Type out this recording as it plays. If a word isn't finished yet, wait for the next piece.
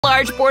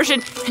large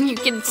portion and you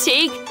can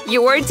take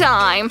your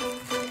time.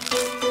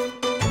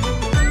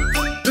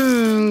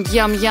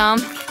 Yum yum.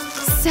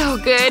 So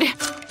good.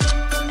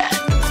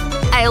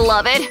 I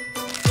love it.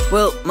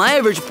 Well, my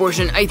average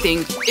portion, I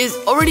think, is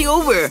already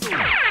over.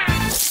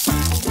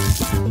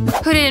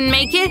 Who didn't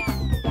make it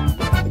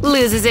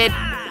loses it.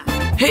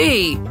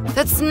 Hey,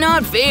 that's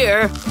not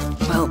fair.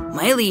 Well,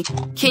 Miley,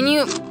 can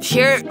you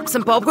share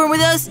some popcorn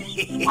with us?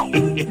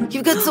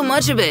 You've got so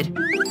much of it.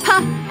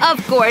 Ha!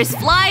 Of course,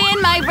 fly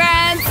in, my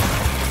friends!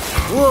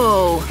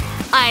 Whoa.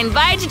 I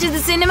invite you to the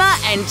cinema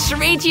and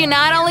treat you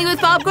not only with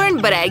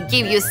popcorn, but I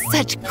give you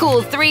such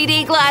cool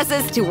 3D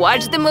glasses to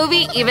watch the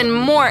movie even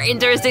more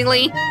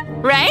interestingly.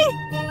 Right?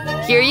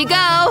 Here you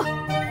go!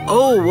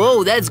 Oh,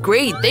 whoa, that's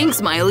great.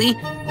 Thanks, Miley.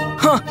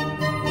 Huh.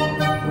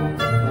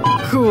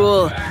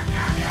 Cool.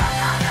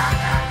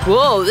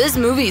 Whoa, this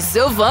movie's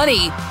so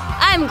funny.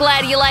 I'm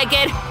glad you like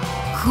it.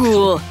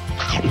 Cool.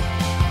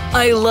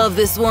 I love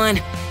this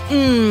one.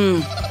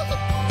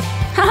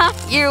 Haha,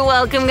 you're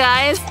welcome,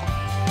 guys.